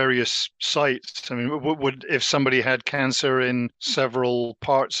the various sites? I mean, would if somebody had cancer in several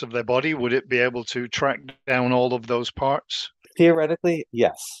parts of their body, would it be able to track down all of those parts? Theoretically,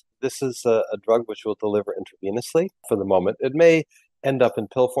 yes. This is a drug which will deliver intravenously for the moment. It may end up in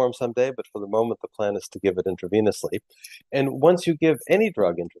pill form someday, but for the moment, the plan is to give it intravenously. And once you give any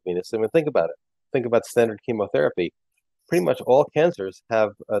drug intravenously, I mean, think about it. Think about standard chemotherapy. Pretty much all cancers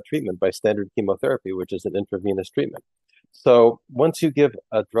have a treatment by standard chemotherapy, which is an intravenous treatment. So once you give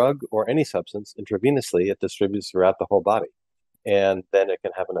a drug or any substance intravenously, it distributes throughout the whole body, and then it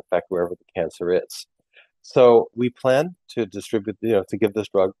can have an effect wherever the cancer is. So we plan to distribute, to give this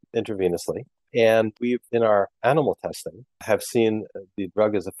drug intravenously. And we've, in our animal testing, have seen the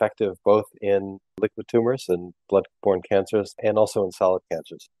drug is effective both in liquid tumors and blood-borne cancers and also in solid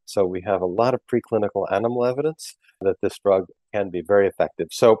cancers. So we have a lot of preclinical animal evidence that this drug can be very effective.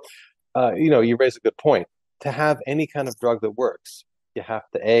 So, you raise a good point. To have any kind of drug that works, you have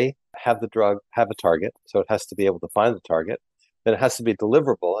to, have the drug have a target. So it has to be able to find the target. Then it has to be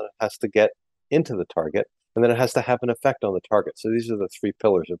deliverable, and it has to get into the target, and then it has to have an effect on the target. So these are the 3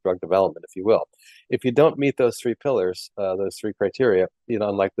 pillars of drug development, if you will. If you don't meet those 3 pillars, those 3 criteria, you're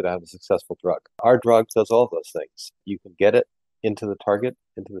unlikely to have a successful drug. Our drug does all those things. You can get it into the target,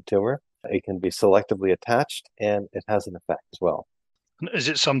 into the tumor. It can be selectively attached, and it has an effect as well. Is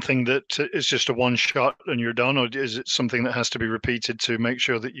it something that is just a one shot and you're done, or is it something that has to be repeated to make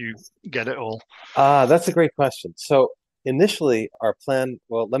sure that you get it all? That's a great question. So initially, our plan,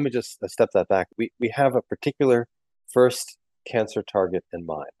 well, let me just step that back. We have a particular first cancer target in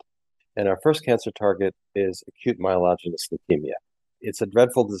mind. And our first cancer target is acute myelogenous leukemia. It's a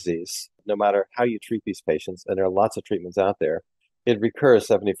dreadful disease, no matter how you treat these patients, and there are lots of treatments out there. It recurs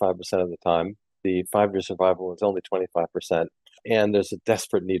 75% of the time. The 5-year survival is only 25%, and there's a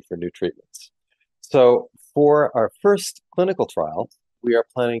desperate need for new treatments. So for our first clinical trial, we are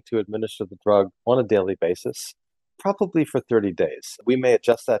planning to administer the drug on a daily basis, probably for 30 days. We may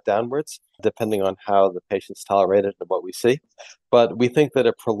adjust that downwards depending on how the patients tolerate it and what we see. But we think that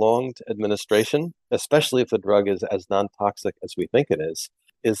a prolonged administration, especially if the drug is as non-toxic as we think it is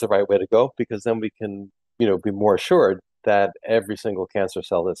the right way to go, because then we can, be more assured that every single cancer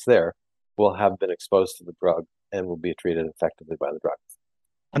cell that's there will have been exposed to the drug and will be treated effectively by the drug.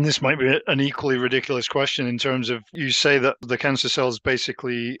 And this might be an equally ridiculous question in terms of, you say that the cancer cells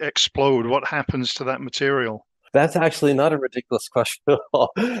basically explode. What happens to that material? That's actually not a ridiculous question at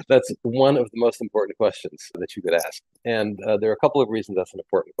all. That's one of the most important questions that you could ask. And there are a couple of reasons that's an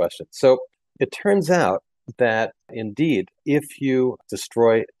important question. So it turns out that indeed, if you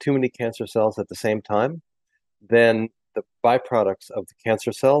destroy too many cancer cells at the same time, then the byproducts of the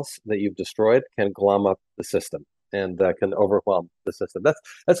cancer cells that you've destroyed can glom up the system and can overwhelm the system.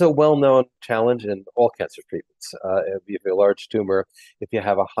 That's a well-known challenge in all cancer treatments. If you have a large tumor, if you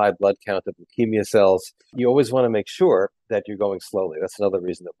have a high blood count of leukemia cells, you always want to make sure that you're going slowly. That's another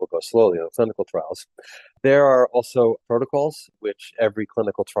reason that we'll go slowly in clinical trials. There are also protocols which every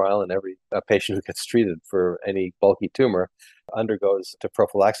clinical trial and every patient who gets treated for any bulky tumor undergoes to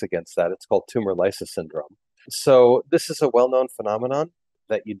prophylax against that. It's called tumor lysis syndrome. So this is a well-known phenomenon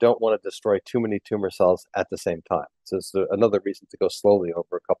that you don't want to destroy too many tumor cells at the same time. So it's another reason to go slowly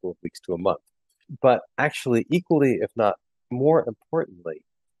over a couple of weeks to a month. But actually, equally, if not more importantly,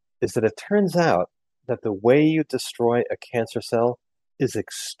 is that it turns out that the way you destroy a cancer cell is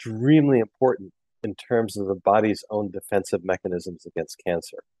extremely important in terms of the body's own defensive mechanisms against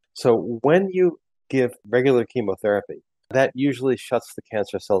cancer. So when you give regular chemotherapy, that usually shuts the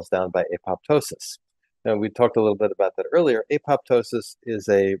cancer cells down by apoptosis. And we talked a little bit about that earlier. Apoptosis is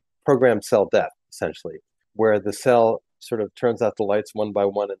a programmed cell death, essentially, where the cell sort of turns out the lights one by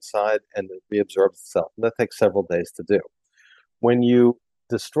one inside and it reabsorbs itself. And that takes several days to do. When you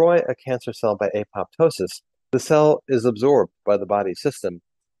destroy a cancer cell by apoptosis, the cell is absorbed by the body system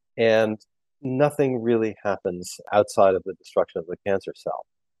and nothing really happens outside of the destruction of the cancer cell.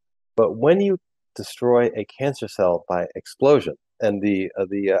 But when you destroy a cancer cell by explosion, and the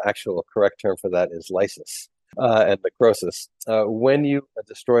actual correct term for that is lysis and necrosis. When you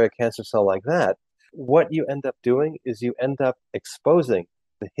destroy a cancer cell like that, what you end up doing is you end up exposing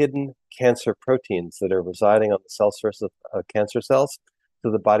the hidden cancer proteins that are residing on the cell surface of cancer cells to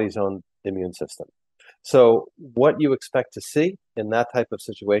the body's own immune system. So what you expect to see in that type of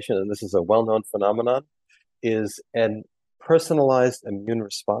situation, and this is a well-known phenomenon, is an personalized immune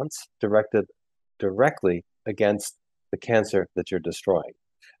response directed directly against the cancer that you're destroying.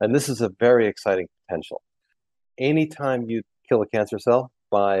 And this is a very exciting potential. Anytime you kill a cancer cell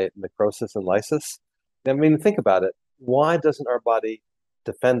by necrosis and lysis, I mean, think about it. Why doesn't our body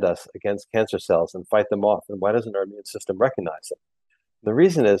defend us against cancer cells and fight them off? And why doesn't our immune system recognize them? The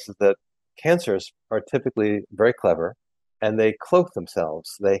reason is that cancers are typically very clever and they cloak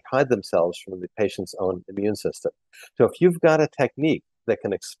themselves. They hide themselves from the patient's own immune system. So if you've got a technique that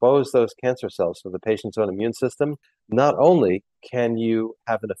can expose those cancer cells to the patient's own immune system, not only can you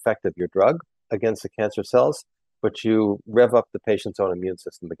have an effect of your drug against the cancer cells, but you rev up the patient's own immune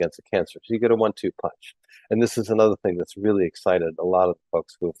system against the cancer. So you get a 1-2 punch. And this is another thing that's really excited a lot of the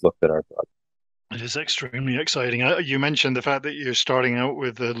folks who have looked at our drug. It is extremely exciting. You mentioned the fact that you're starting out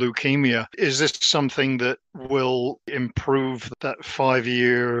with leukemia. Is this something that will improve that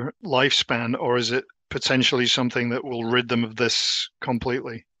 5-year lifespan, or is it potentially something that will rid them of this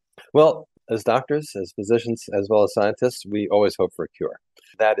completely? Well, as doctors, as physicians, as well as scientists, we always hope for a cure.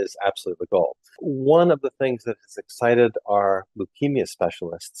 That is absolutely the goal. One of the things that has excited our leukemia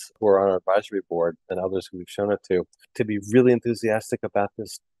specialists who are on our advisory board and others who we've shown it to be really enthusiastic about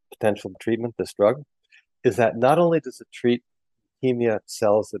this potential treatment, this drug, is that not only does it treat leukemia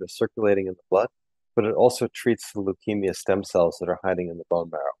cells that are circulating in the blood, but it also treats the leukemia stem cells that are hiding in the bone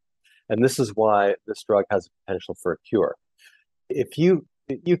marrow. And this is why this drug has a potential for a cure. If you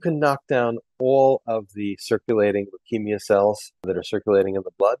can knock down all of the circulating leukemia cells that are circulating in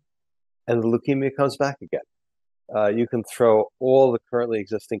the blood, and the leukemia comes back again. You can throw all the currently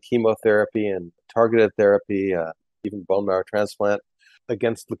existing chemotherapy and targeted therapy, even bone marrow transplant,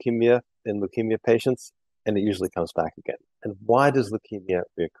 against leukemia in leukemia patients, and it usually comes back again. And why does leukemia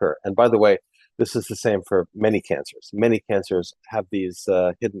reoccur? And by the way, this is the same for many cancers. Many cancers have these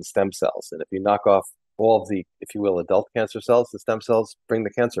hidden stem cells. And if you knock off all of the, if you will, adult cancer cells, the stem cells bring the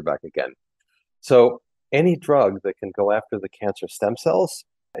cancer back again. So any drug that can go after the cancer stem cells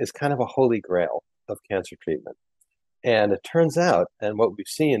is kind of a holy grail of cancer treatment. And it turns out, and what we've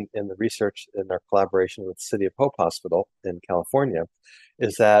seen in the research in our collaboration with City of Hope Hospital in California,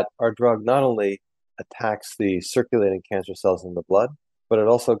 is that our drug not only attacks the circulating cancer cells in the blood, but it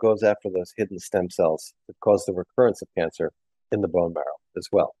also goes after those hidden stem cells that cause the recurrence of cancer in the bone marrow as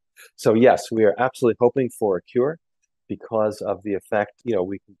well. So yes, we are absolutely hoping for a cure because of the effect,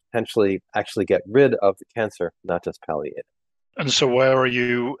 we can potentially actually get rid of the cancer, not just palliate it. And so where are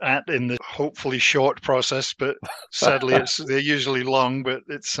you at in the hopefully short process? But sadly, they're usually long, but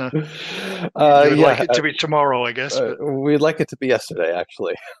it's you would like it to be tomorrow, I guess. We'd like it to be yesterday,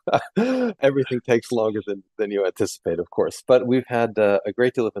 actually. Everything takes longer than you anticipate, of course. But we've had a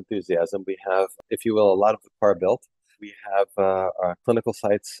great deal of enthusiasm. We have, if you will, a lot of the car built. We have our clinical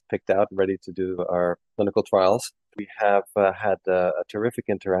sites picked out and ready to do our clinical trials. We have had a terrific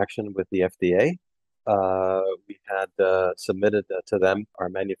interaction with the FDA. We had submitted to them our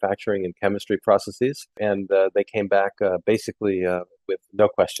manufacturing and chemistry processes, and they came back basically with no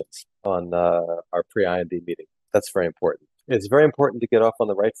questions on our pre-IND meeting. That's very important. It's very important to get off on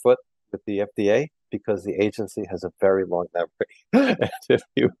the right foot with the FDA because the agency has a very long memory. And if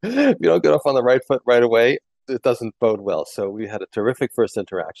you don't get off on the right foot right away, it doesn't bode well. So we had a terrific first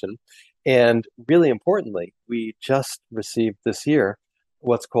interaction. And really importantly, we just received this year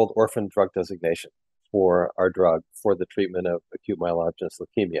what's called orphan drug designation for our drug for the treatment of acute myelogenous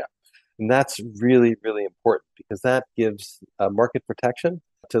leukemia. And that's really, really important because that gives market protection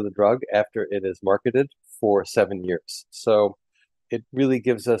to the drug after it is marketed for 7 years. So it really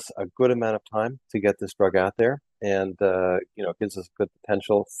gives us a good amount of time to get this drug out there and gives us good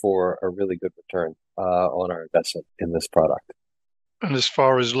potential for a really good return on our investment in this product. And as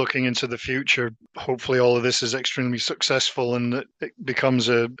far as looking into the future, hopefully all of this is extremely successful and that it becomes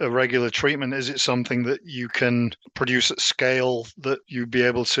a regular treatment. Is it something that you can produce at scale that you'd be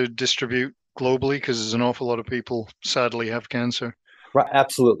able to distribute globally? Because there's an awful lot of people sadly have cancer. Right,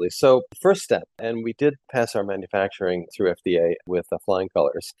 absolutely. So the first step, and we did pass our manufacturing through FDA with flying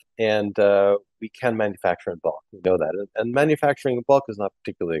colors, and we can manufacture in bulk. We know that. And manufacturing in bulk is not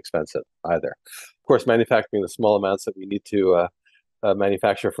particularly expensive either. Of course, manufacturing the small amounts that we need to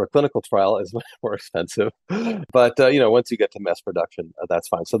manufacture for a clinical trial is much more expensive. But, once you get to mass production, that's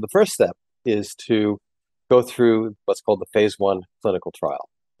fine. So the first step is to go through what's called the phase 1 clinical trial.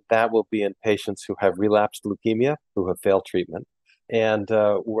 That will be in patients who have relapsed leukemia, who have failed treatment. And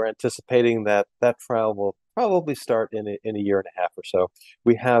we're anticipating that trial will probably start in a year and a half or so.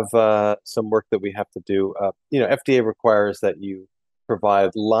 We have some work that we have to do. FDA requires that you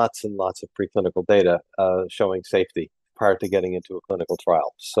provide lots and lots of preclinical data showing safety prior to getting into a clinical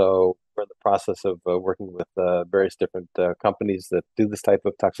trial. So we're in the process of working with various different companies that do this type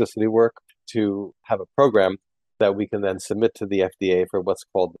of toxicity work to have a program that we can then submit to the FDA for what's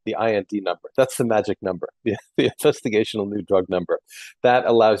called the IND number. That's the magic number, the investigational new drug number. That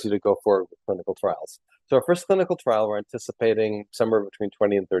allows you to go forward with clinical trials. So our first clinical trial, we're anticipating somewhere between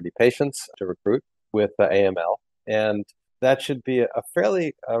 20 and 30 patients to recruit with AML. And that should be a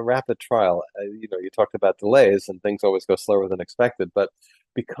fairly rapid trial. You talked about delays and things always go slower than expected. But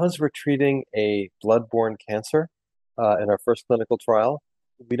because we're treating a blood-borne cancer in our first clinical trial,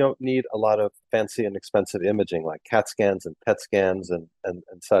 we don't need a lot of fancy and expensive imaging like CAT scans and PET scans and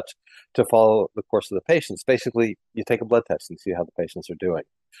such to follow the course of the patients. Basically, you take a blood test and see how the patients are doing.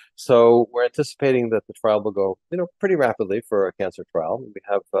 So we're anticipating that the trial will go, pretty rapidly for a cancer trial. We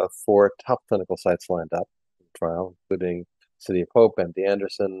have 4 top clinical sites lined up in the trial, including City of Hope, MD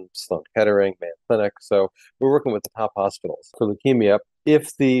Anderson, Sloan Kettering, Mayo Clinic. So we're working with the top hospitals. For leukemia,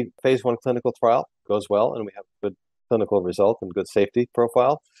 if the phase 1 clinical trial goes well and we have good clinical result and good safety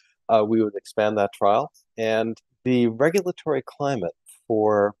profile, we would expand that trial. And the regulatory climate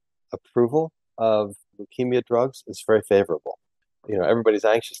for approval of leukemia drugs is very favorable. Everybody's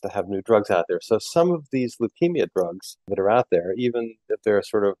anxious to have new drugs out there. So some of these leukemia drugs that are out there, even if they're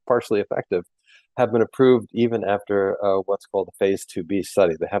sort of partially effective, have been approved even after what's called a phase 2B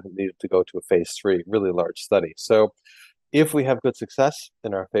study. They haven't needed to go to a phase 3, really large study. So if we have good success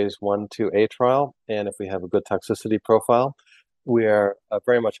in our phase 1/2A trial, and if we have a good toxicity profile, we are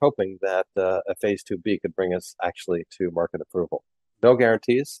very much hoping that a phase 2B could bring us actually to market approval. No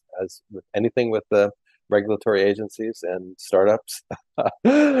guarantees, as with anything with the regulatory agencies and startups.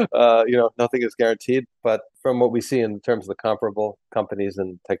 Nothing is guaranteed, but from what we see in terms of the comparable companies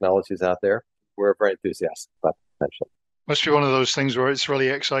and technologies out there, we're very enthusiastic about the potential. Must be one of those things where it's really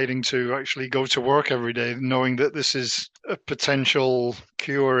exciting to actually go to work every day, knowing that this is a potential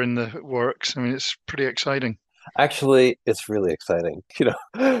cure in the works. I mean, it's pretty exciting. Actually, it's really exciting.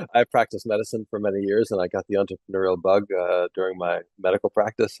 I practiced medicine for many years, and I got the entrepreneurial bug during my medical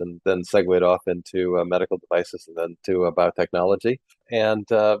practice, and then segued off into medical devices, and then to biotechnology. And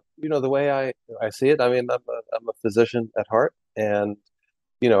the way I see it, I mean, I'm a physician at heart, and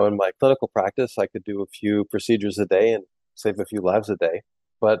in my clinical practice, I could do a few procedures a day and save a few lives a day.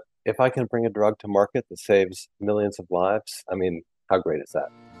 But if I can bring a drug to market that saves millions of lives, I mean, how great is that?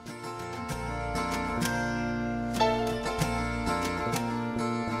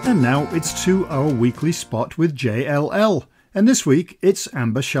 And now it's to our weekly spot with JLL. And this week it's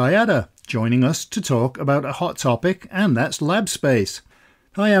Amber Schiada joining us to talk about a hot topic, and that's lab space.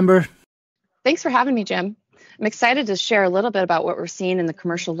 Hi, Amber. Thanks for having me, Jim. I'm excited to share a little bit about what we're seeing in the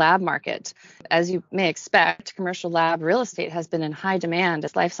commercial lab market. As you may expect, commercial lab real estate has been in high demand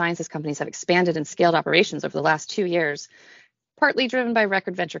as life sciences companies have expanded and scaled operations over the last 2 years, partly driven by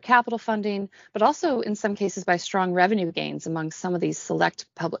record venture capital funding, but also in some cases by strong revenue gains among some of these select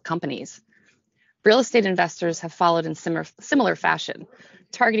public companies. Real estate investors have followed in similar fashion,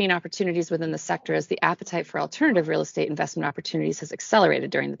 targeting opportunities within the sector as the appetite for alternative real estate investment opportunities has accelerated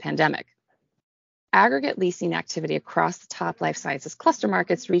during the pandemic. Aggregate leasing activity across the top life sciences cluster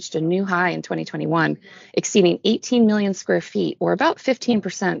markets reached a new high in 2021, exceeding 18 million square feet, or about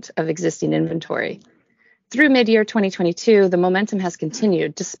 15% of existing inventory. Through mid-year 2022, the momentum has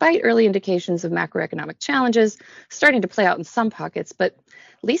continued, despite early indications of macroeconomic challenges starting to play out in some pockets, but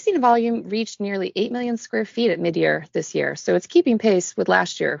leasing volume reached nearly 8 million square feet at mid-year this year, so it's keeping pace with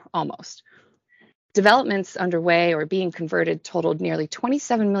last year almost. Developments underway or being converted totaled nearly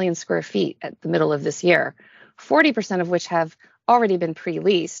 27 million square feet at the middle of this year, 40% of which have already been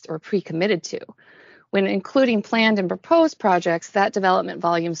pre-leased or pre-committed to. When including planned and proposed projects, that development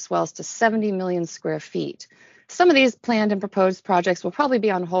volume swells to 70 million square feet. Some of these planned and proposed projects will probably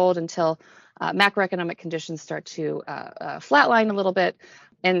be on hold until macroeconomic conditions start to flatline a little bit,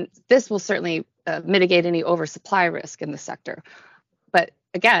 and this will certainly mitigate any oversupply risk in the sector. But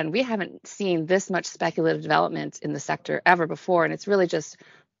again, we haven't seen this much speculative development in the sector ever before, and it's really just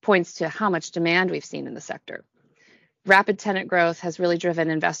points to how much demand we've seen in the sector. Rapid tenant growth has really driven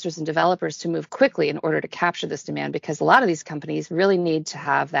investors and developers to move quickly in order to capture this demand, because a lot of these companies really need to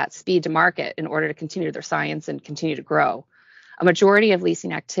have that speed to market in order to continue their science and continue to grow. A majority of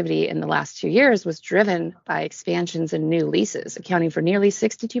leasing activity in the last 2 years was driven by expansions and new leases, accounting for nearly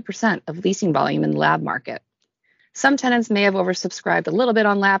 62% of leasing volume in the lab market. Some tenants may have oversubscribed a little bit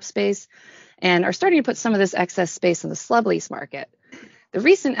on lab space and are starting to put some of this excess space in the sublease market. The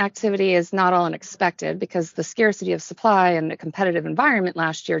recent activity is not all unexpected, because the scarcity of supply and a competitive environment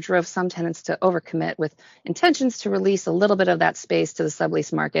last year drove some tenants to overcommit with intentions to release a little bit of that space to the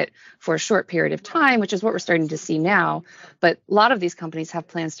sublease market for a short period of time, which is what we're starting to see now. But a lot of these companies have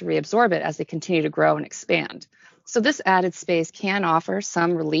plans to reabsorb it as they continue to grow and expand. So this added space can offer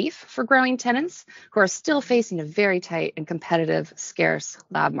some relief for growing tenants who are still facing a very tight and competitive, scarce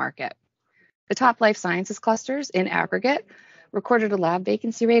lab market. The top life sciences clusters in aggregate recorded a lab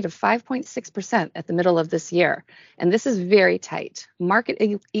vacancy rate of 5.6% at the middle of this year. And this is very tight.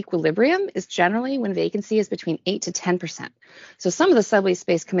 Market equilibrium is generally when vacancy is between 8 to 10%. So some of the sublease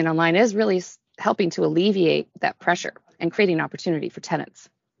space coming online is really helping to alleviate that pressure and creating opportunity for tenants.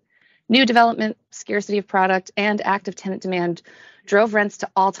 New development, scarcity of product, and active tenant demand drove rents to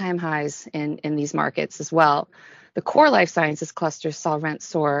all-time highs in these markets as well. The core life sciences clusters saw rents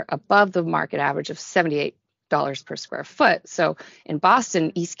soar above the market average of $78 per square foot. So in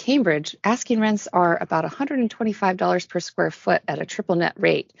Boston, East Cambridge, asking rents are about $125 per square foot at a triple net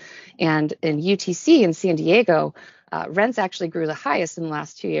rate. And in UTC in San Diego, rents actually grew the highest in the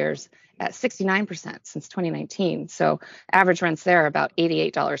last 2 years at 69% since 2019. So average rents there are about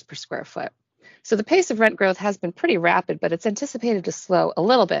 $88 per square foot. So the pace of rent growth has been pretty rapid, but it's anticipated to slow a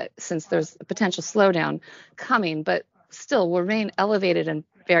little bit since there's a potential slowdown coming, but still will remain elevated and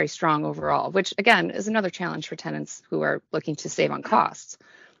very strong overall, which again is another challenge for tenants who are looking to save on costs.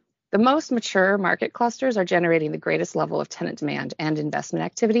 The most mature market clusters are generating the greatest level of tenant demand and investment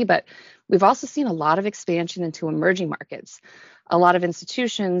activity, but we've also seen a lot of expansion into emerging markets. A lot of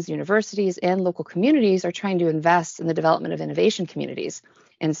institutions, universities, and local communities are trying to invest in the development of innovation communities.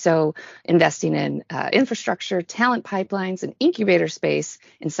 And so investing in infrastructure, talent pipelines, and incubator space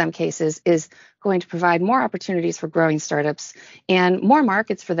in some cases is going to provide more opportunities for growing startups and more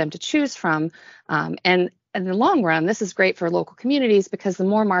markets for them to choose from. And in the long run, this is great for local communities because the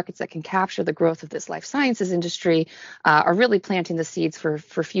more markets that can capture the growth of this life sciences industry are really planting the seeds for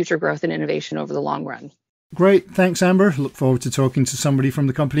future growth and innovation over the long run. Great. Thanks, Amber. Look forward to talking to somebody from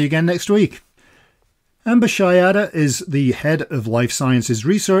the company again next week. Amber Schiada is the head of life sciences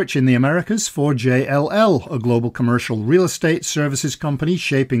research in the Americas for JLL, a global commercial real estate services company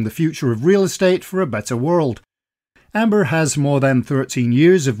shaping the future of real estate for a better world. Amber has more than 13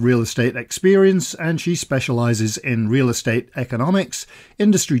 years of real estate experience, and she specializes in real estate economics,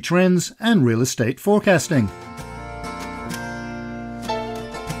 industry trends, and real estate forecasting.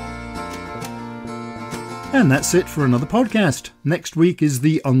 And that's it for another podcast. Next week is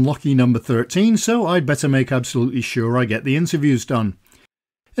the unlucky number 13, so I'd better make absolutely sure I get the interviews done.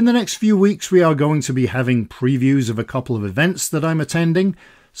 In the next few weeks, we are going to be having previews of a couple of events that I'm attending.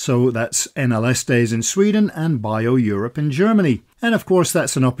 So that's NLS Days in Sweden and Bio Europe in Germany. And of course,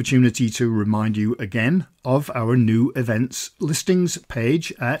 that's an opportunity to remind you again of our new events listings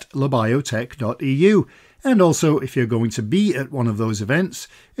page at Labiotech.eu. And also, if you're going to be at one of those events,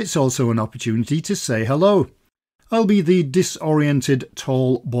 it's also an opportunity to say hello. I'll be the disoriented,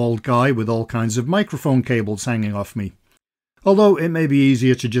 tall, bald guy with all kinds of microphone cables hanging off me. Although it may be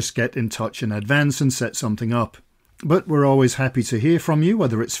easier to just get in touch in advance and set something up. But we're always happy to hear from you,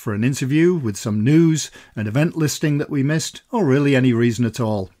 whether it's for an interview with some news, an event listing that we missed, or really any reason at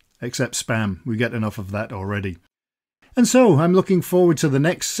all. Except spam. We get enough of that already. And so, I'm looking forward to the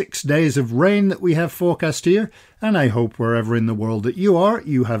next 6 days of rain that we have forecast here, and I hope wherever in the world that you are,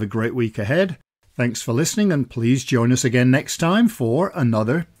 you have a great week ahead. Thanks for listening, and please join us again next time for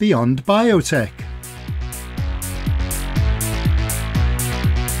another Beyond Biotech.